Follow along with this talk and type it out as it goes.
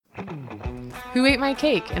Who Ate My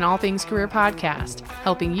Cake, an all things career podcast,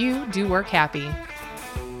 helping you do work happy.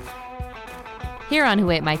 Here on Who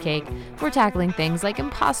Ate My Cake, we're tackling things like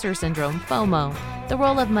imposter syndrome, FOMO, the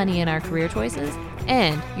role of money in our career choices,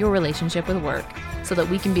 and your relationship with work, so that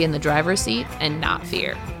we can be in the driver's seat and not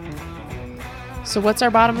fear. So what's our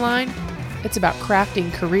bottom line? It's about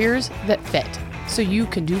crafting careers that fit, so you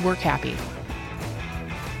can do work happy.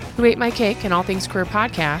 Who Ate My Cake, an all things career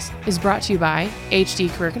podcast, is brought to you by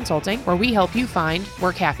HD Career Consulting, where we help you find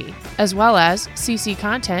work happy, as well as CC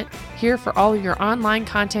Content, here for all of your online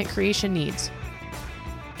content creation needs.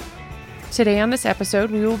 Today on this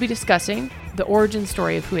episode, we will be discussing the origin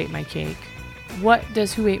story of Who Ate My Cake. What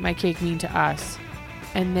does Who Ate My Cake mean to us?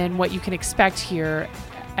 And then what you can expect here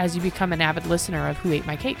as you become an avid listener of Who Ate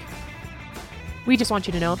My Cake. We just want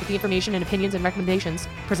you to know that the information and opinions and recommendations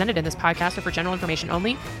presented in this podcast are for general information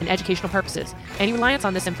only and educational purposes. Any reliance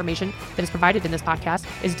on this information that is provided in this podcast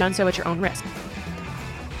is done so at your own risk.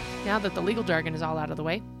 Now that the legal jargon is all out of the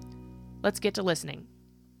way, let's get to listening.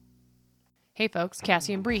 Hey folks,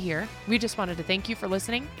 Cassie and Bree here. We just wanted to thank you for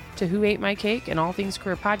listening to Who Ate My Cake, an all things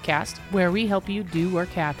career podcast, where we help you do work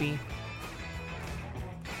happy.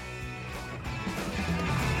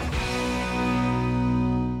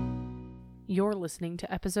 You're listening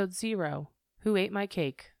to episode 0, Who Ate My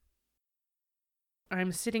Cake.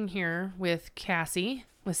 I'm sitting here with Cassie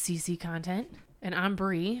with CC Content, and I'm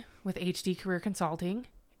Bree with HD Career Consulting,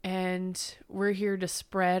 and we're here to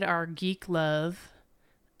spread our geek love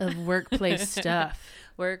of workplace stuff.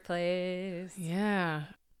 Workplace. Yeah,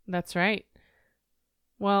 that's right.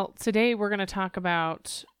 Well, today we're going to talk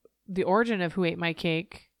about the origin of Who Ate My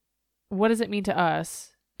Cake. What does it mean to us?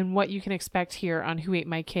 And what you can expect here on Who Ate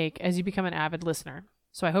My Cake as you become an avid listener.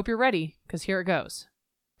 So I hope you're ready, because here it goes.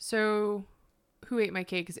 So Who Ate My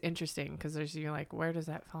Cake is interesting, because you're like, where does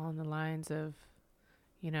that fall in the lines of,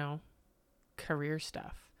 career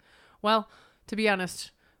stuff? Well, to be honest,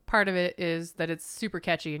 part of it is that it's super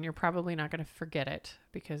catchy, and you're probably not going to forget it,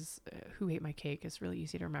 because Who Ate My Cake is really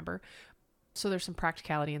easy to remember. So there's some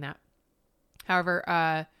practicality in that.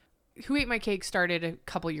 However, Who Ate My Cake started a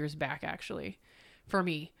couple years back, actually, for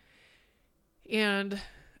me. And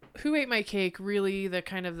Who Ate My Cake, really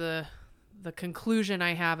the conclusion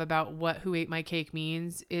I have about what Who Ate My Cake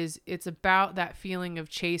means is it's about that feeling of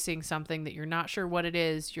chasing something that you're not sure what it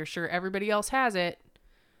is. You're sure everybody else has it,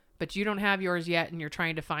 but you don't have yours yet, and you're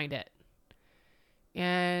trying to find it.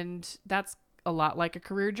 And that's a lot like a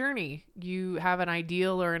career journey. You have an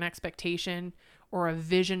ideal or an expectation or a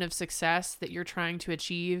vision of success that you're trying to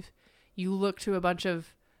achieve. You look to a bunch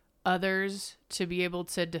of others to be able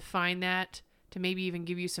to define that, to maybe even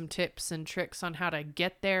give you some tips and tricks on how to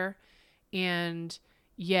get there. And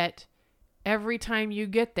yet every time you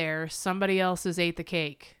get there, somebody else has ate the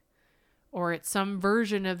cake, or it's some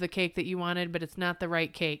version of the cake that you wanted, but it's not the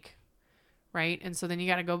right cake. Right. And so then you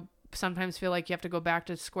got to go, sometimes feel like you have to go back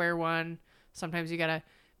to square one. Sometimes you got to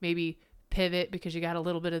maybe pivot because you got a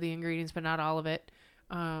little bit of the ingredients, but not all of it.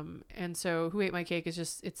 And so Who Ate My Cake is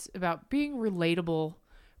just, it's about being relatable,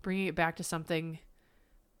 bringing it back to something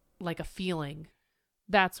like a feeling.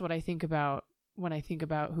 That's what I think about when I think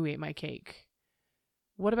about Who Ate My Cake.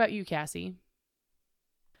 What about you, Cassie?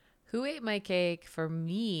 Who Ate My Cake for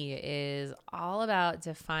me is all about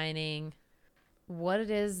defining what it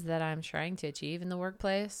is that I'm trying to achieve in the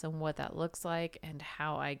workplace and what that looks like and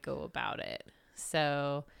how I go about it.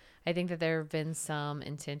 So I think that there have been some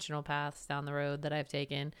intentional paths down the road that I've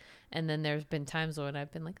taken. And then there's been times when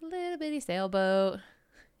I've been like a little bitty sailboat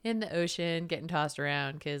in the ocean getting tossed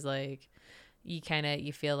around, because like you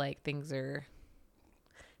feel like things are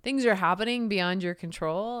happening beyond your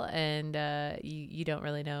control, and you don't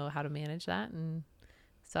really know how to manage that. And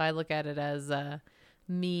so I look at it as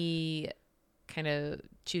me kind of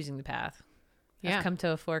choosing the path. Yeah. I've come to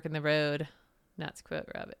a fork in the road, not to quote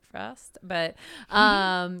Robert Frost, but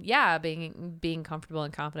being comfortable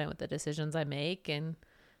and confident with the decisions I make, and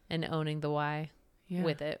owning the why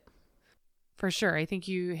with it. For sure. I think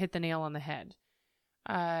you hit the nail on the head.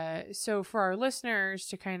 So for our listeners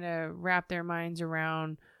to kind of wrap their minds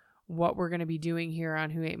around what we're going to be doing here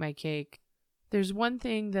on Who Ate My Cake, there's one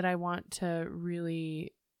thing that I want to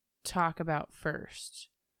really talk about first.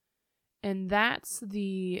 And that's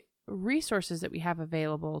the resources that we have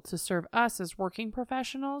available to serve us as working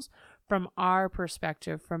professionals from our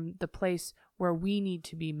perspective, from the place where we need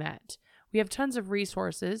to be met. We have tons of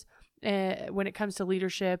resources when it comes to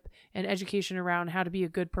leadership and education around how to be a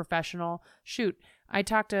good professional. Shoot, I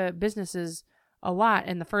talk to businesses a lot,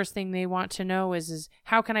 and the first thing they want to know is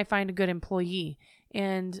how can I find a good employee?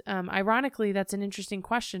 And ironically, that's an interesting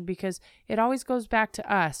question because it always goes back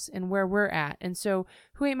to us and where we're at. And so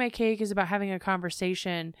Who Ate My Cake is about having a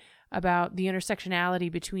conversation about the intersectionality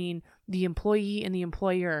between the employee and the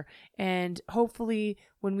employer. And hopefully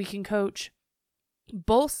when we can coach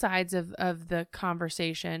both sides of the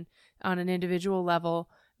conversation on an individual level,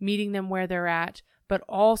 meeting them where they're at, but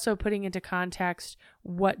also putting into context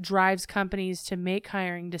what drives companies to make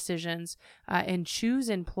hiring decisions and choose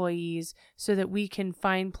employees so that we can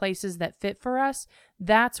find places that fit for us,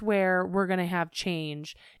 that's where we're going to have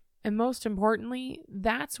change. And most importantly,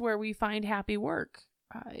 that's where we find happy work,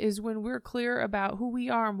 is when we're clear about who we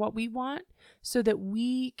are and what we want so that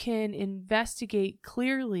we can investigate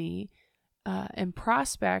clearly and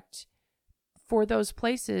prospect for those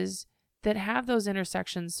places that have those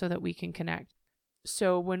intersections so that we can connect.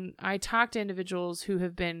 So when I talk to individuals who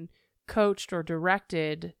have been coached or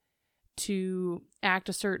directed to act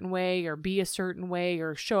a certain way or be a certain way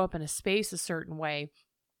or show up in a space a certain way,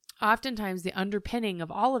 oftentimes the underpinning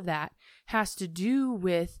of all of that has to do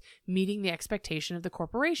with meeting the expectation of the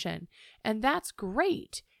corporation. And that's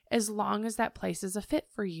great as long as that place is a fit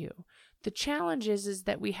for you. The challenge is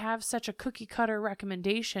that we have such a cookie cutter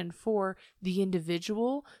recommendation for the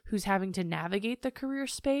individual who's having to navigate the career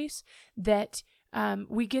space that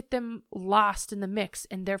we get them lost in the mix,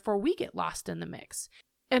 and therefore we get lost in the mix.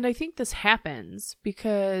 And I think this happens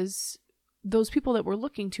because those people that we're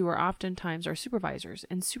looking to are oftentimes our supervisors,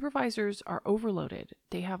 and supervisors are overloaded.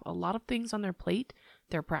 They have a lot of things on their plate.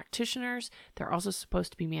 They're practitioners. They're also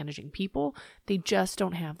supposed to be managing people. They just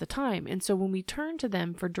don't have the time. And so when we turn to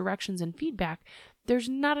them for directions and feedback, there's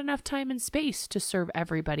not enough time and space to serve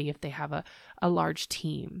everybody if they have a large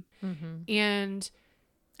team. Mm-hmm. And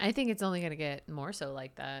I think it's only going to get more so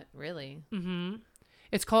like that, really. Mm-hmm.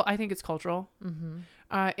 I think it's cultural. Mm-hmm.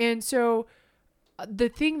 And so the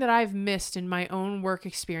thing that I've missed in my own work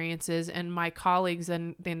experiences and my colleagues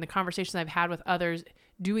and the conversations I've had with others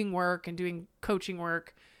doing work and doing coaching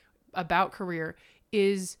work about career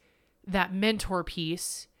is that mentor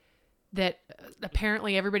piece that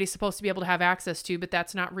apparently everybody's supposed to be able to have access to, but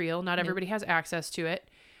that's not real. Not everybody has access to it.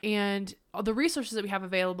 And the resources that we have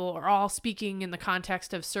available are all speaking in the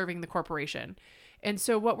context of serving the corporation. And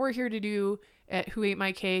so what we're here to do at Who Ate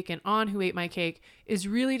My Cake and on Who Ate My Cake is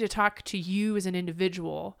really to talk to you as an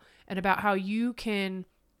individual and about how you can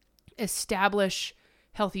establish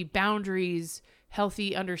healthy boundaries,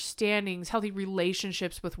 healthy understandings, healthy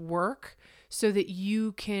relationships with work so that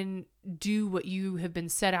you can do what you have been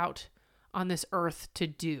set out on this earth to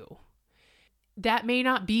do. That may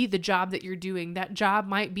not be the job that you're doing. That job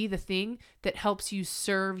might be the thing that helps you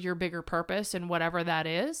serve your bigger purpose and whatever that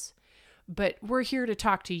is. But we're here to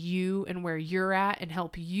talk to you and where you're at and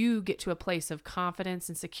help you get to a place of confidence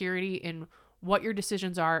and security in what your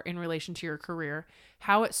decisions are in relation to your career,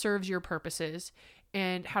 how it serves your purposes,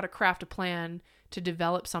 and how to craft a plan to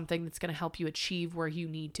develop something that's going to help you achieve where you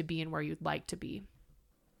need to be and where you'd like to be.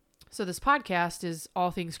 So this podcast is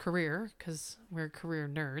all things career because we're career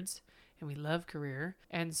nerds. And we love career.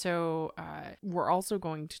 And so we're also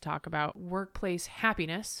going to talk about workplace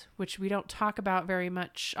happiness, which we don't talk about very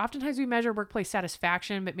much. Oftentimes we measure workplace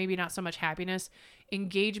satisfaction, but maybe not so much happiness.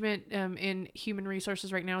 Engagement in human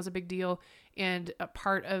resources right now is a big deal. And a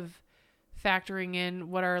part of factoring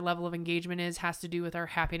in what our level of engagement is has to do with our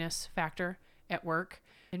happiness factor at work.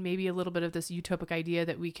 And maybe a little bit of this utopic idea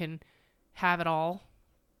that we can have it all.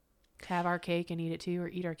 Have our cake and eat it too, or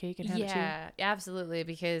eat our cake and have it too. Yeah, absolutely.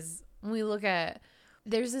 Because when we look at,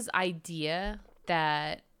 there's this idea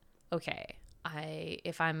that, okay,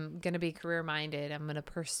 if I'm going to be career minded, I'm going to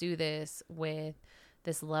pursue this with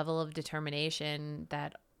this level of determination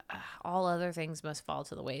that all other things must fall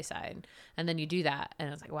to the wayside. And then you do that.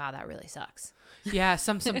 And it's like, wow, that really sucks. Yeah.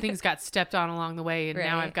 Some things got stepped on along the way and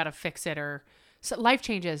now I've got to fix it, or so life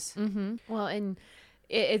changes. Mm-hmm. Well, and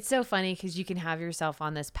it's so funny because you can have yourself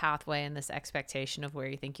on this pathway and this expectation of where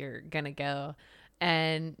you think you're going to go.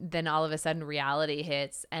 And then all of a sudden reality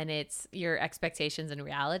hits and it's your expectations and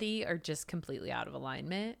reality are just completely out of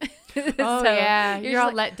alignment. Oh, so yeah. You're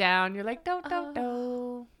all let down. You're like, no.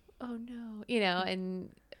 Oh, no. You know, and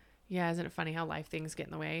yeah, isn't it funny how life things get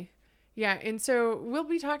in the way? Yeah. And so we'll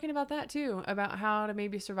be talking about that too, about how to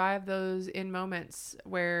maybe survive those in moments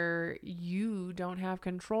where you don't have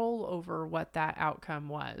control over what that outcome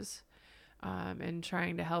was, and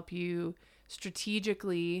trying to help you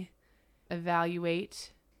strategically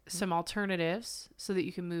evaluate some alternatives so that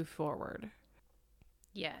you can move forward.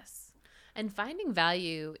 Yes. And finding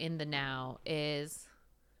value in the now is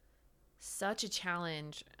such a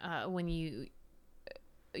challenge when you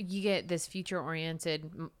get this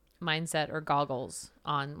future-oriented mindset or goggles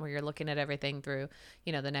on where you're looking at everything through,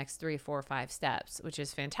 the next 3, 4, 5 steps, which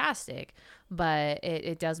is fantastic. But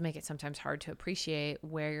it does make it sometimes hard to appreciate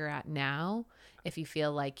where you're at now if you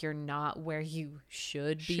feel like you're not where you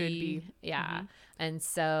should be. Yeah. Mm-hmm. And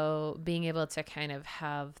so being able to kind of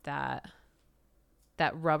have that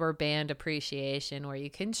rubber band appreciation where you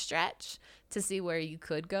can stretch to see where you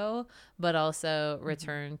could go, but also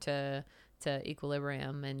return to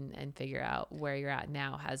equilibrium and figure out where you're at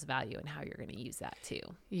now has value and how you're going to use that too.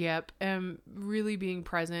 Yep. Really being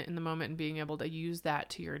present in the moment and being able to use that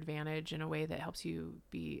to your advantage in a way that helps you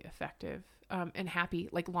be effective and happy,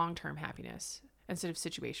 like long-term happiness instead of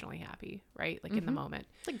situationally happy, right? Like in the moment.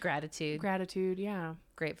 It's like gratitude. Yeah.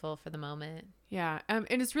 Grateful for the moment. Yeah. And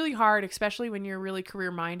it's really hard, especially when you're really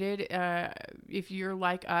career minded. If you're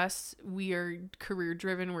like us, we are career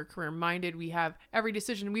driven. We're career minded. We have every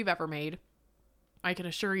decision we've ever made, I can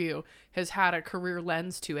assure you, has had a career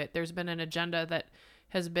lens to it. There's been an agenda that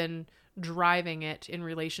has been driving it in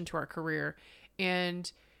relation to our career.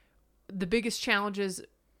 And the biggest challenges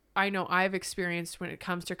I know I've experienced when it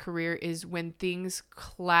comes to career is when things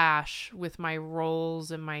clash with my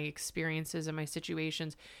roles and my experiences and my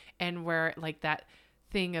situations, and where like that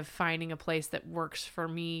thing of finding a place that works for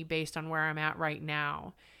me based on where I'm at right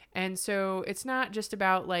now. And so it's not just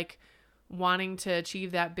about like wanting to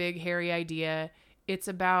achieve that big, hairy idea. It's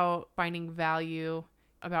about finding value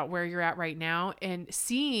about where you're at right now and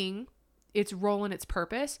seeing its role and its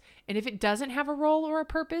purpose. And if it doesn't have a role or a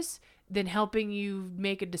purpose, then helping you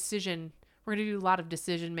make a decision. We're going to do a lot of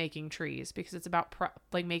decision-making trees because it's about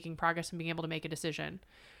making progress and being able to make a decision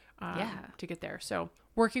to get there. So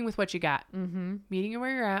working with what you got, meeting you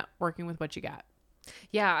where you're at, working with what you got.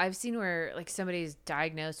 Yeah. I've seen where like somebody's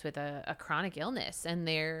diagnosed with a chronic illness and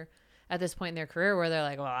they're at this point in their career where they're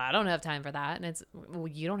like, well, I don't have time for that. And it's, well,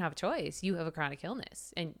 you don't have a choice. You have a chronic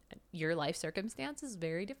illness and your life circumstance is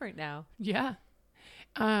very different now. Yeah.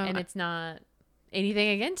 And it's not anything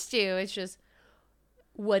against you. It's just,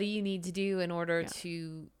 what do you need to do in order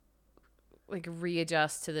to like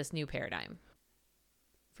readjust to this new paradigm?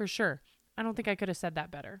 For sure. I don't think I could have said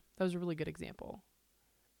that better. That was a really good example.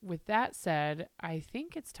 With that said, I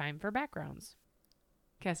think it's time for backgrounds.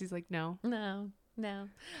 Cassie's like, no.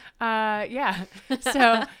 Yeah.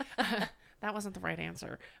 So that wasn't the right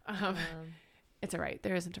answer. It's all right.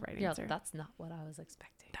 There isn't a right answer. That's not what I was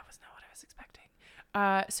expecting. That was not what I was expecting.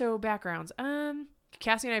 So backgrounds.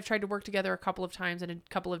 Cassie and I have tried to work together a couple of times in a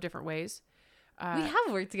couple of different ways. We have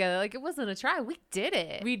worked together. Like it wasn't a try. We did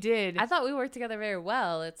it. We did. I thought we worked together very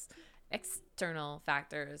well. It's external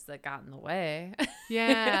factors that got in the way.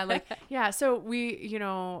 Yeah. So we,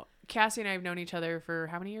 Cassie and I have known each other for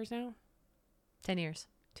how many years now? 10 years.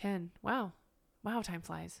 10. Wow. Time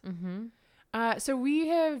flies. Mm-hmm. So we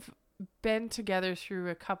have been together through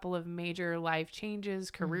a couple of major life changes,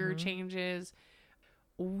 career changes.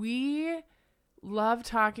 We love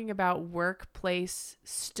talking about workplace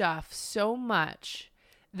stuff so much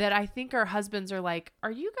that I think our husbands are like, are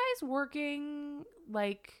you guys working?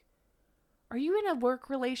 Like, are you in a work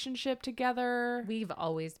relationship together? We've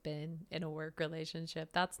always been in a work relationship.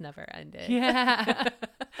 That's never ended. Yeah.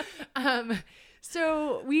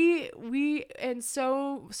 So we and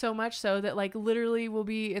so much so that like literally we'll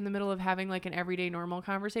be in the middle of having like an everyday normal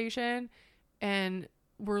conversation and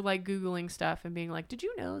we're like Googling stuff and being like, did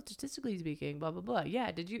you know, statistically speaking, blah, blah, blah.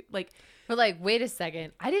 Yeah. Did you like, we're like, wait a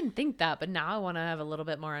second. I didn't think that, but now I want to have a little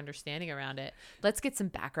bit more understanding around it. Let's get some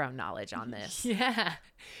background knowledge on this. Yeah.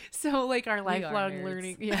 So like our lifelong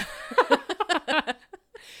learning. Yeah.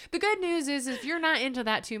 The good news is if you're not into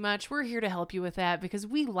that too much, we're here to help you with that because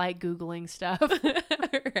we like Googling stuff.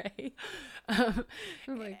 Right. I'm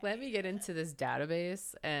like, let me get into this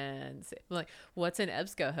database and see. I'm like, what's an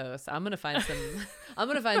EBSCOhost? I'm going to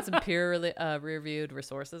find some peer reviewed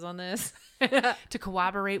resources on this to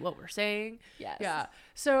corroborate what we're saying. Yes. Yeah.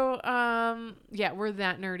 So, we're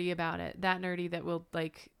that nerdy about it. That nerdy that we'll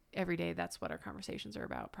like every day. That's what our conversations are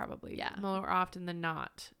about. Probably. Yeah. More often than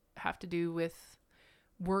not have to do with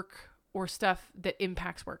work or stuff that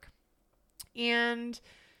impacts work. And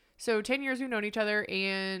so 10 years we've known each other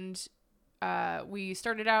and we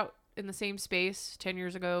started out in the same space 10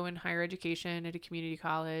 years ago in higher education at a community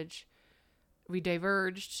college. We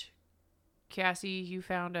diverged. Cassie, you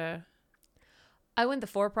found I went the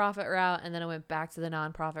for-profit route and then I went back to the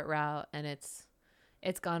nonprofit route, and it's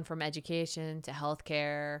gone from education to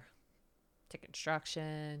healthcare to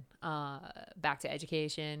construction, back to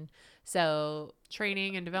education. So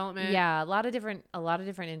training and development. Yeah, a lot of different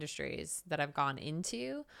industries that I've gone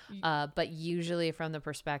into, but usually from the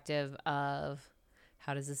perspective of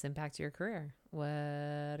how does this impact your career?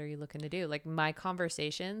 What are you looking to do? Like, my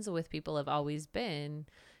conversations with people have always been,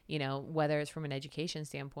 you know, whether it's from an education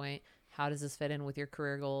standpoint, how does this fit in with your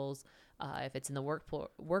career goals? If it's in the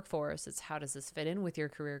workforce, it's how does this fit in with your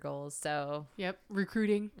career goals? So, Yep.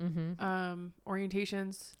 Recruiting,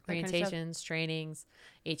 orientations, that kind of stuff. orientations, trainings,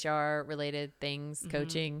 HR related things,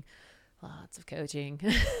 coaching, lots of coaching.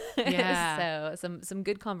 Yeah. So some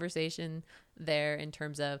good conversation there in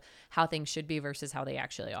terms of how things should be versus how they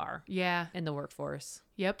actually are Yeah. in the workforce.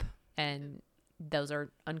 Yep. And those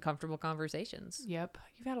are uncomfortable conversations. Yep.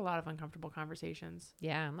 You've had a lot of uncomfortable conversations.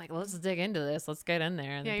 Yeah. I'm like, let's dig into this. Let's get in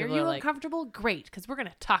there. And Yeah. Are people you are like, uncomfortable? Great. Because we're going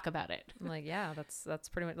to talk about it. I'm like, yeah, that's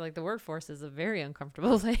pretty much like the workforce is a very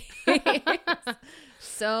uncomfortable place.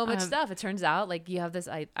 So much stuff. It turns out like you have this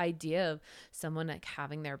idea of someone like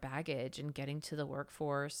having their baggage and getting to the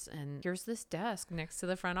workforce, and here's this desk next to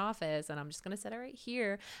the front office, and I'm just going to set it right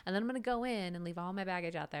here, and then I'm going to go in and leave all my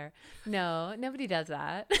baggage out there. No, nobody does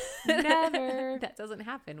that. Never. That doesn't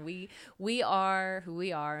happen. We are who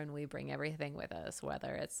we are, and we bring everything with us,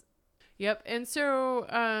 whether it's Yep. And so,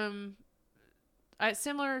 a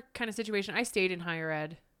similar kind of situation. I stayed in higher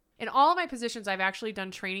ed. In all of my positions, I've actually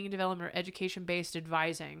done training and development or education-based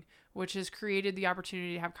advising, which has created the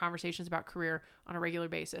opportunity to have conversations about career on a regular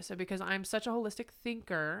basis. So because I'm such a holistic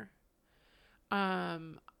thinker,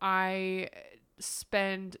 I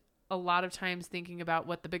spend a lot of times thinking about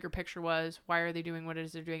what the bigger picture was, why are they doing what it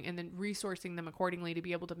is they're doing, and then resourcing them accordingly to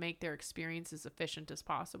be able to make their experience as efficient as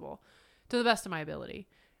possible to the best of my ability,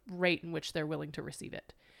 rate in which they're willing to receive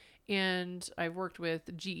it. And I've worked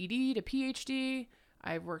with GED to PhD.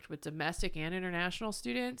 I've worked with domestic and international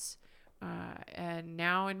students. And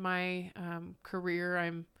now in my career,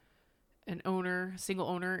 I'm an owner, single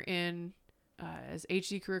owner in as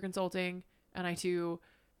HD Career Consulting. And I do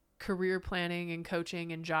career planning and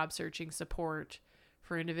coaching and job searching support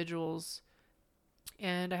for individuals.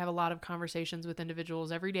 And I have a lot of conversations with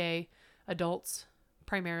individuals every day, adults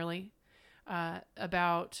primarily,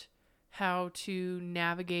 about how to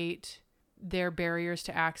navigate their barriers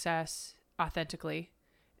to access authentically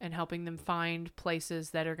and helping them find places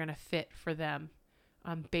that are going to fit for them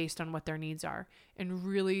based on what their needs are, and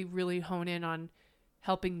really, really hone in on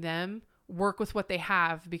helping them work with what they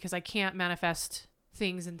have, because I can't manifest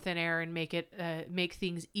things in thin air and make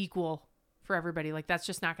things equal for everybody. Like, that's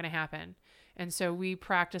just not going to happen. And so we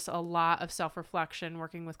practice a lot of self-reflection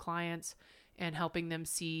working with clients and helping them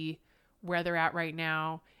see where they're at right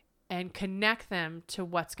now and connect them to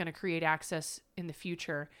what's going to create access in the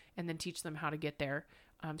future, and then teach them how to get there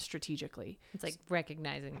strategically. It's like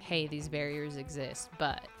recognizing, hey, these barriers exist,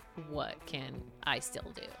 but what can I still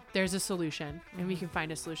do? There's a solution, and we can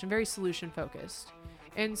find a solution, very solution focused.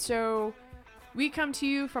 And so we come to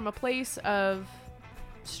you from a place of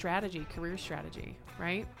strategy, career strategy,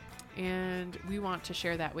 right? And we want to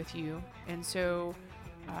share that with you. And so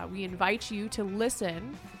we invite you to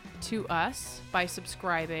listen to us by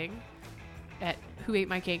subscribing at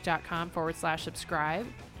whoatemycake.com/subscribe.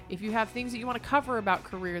 If you have things that you want to cover about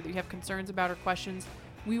career, that you have concerns about or questions,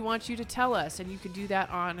 we want you to tell us, and you can do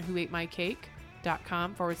that on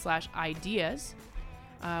whoatemycake.com/ideas.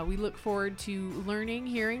 We look forward to learning,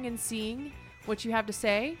 hearing, and seeing what you have to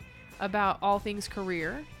say about all things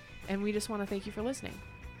career, and we just want to thank you for listening.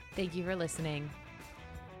 Thank you for listening.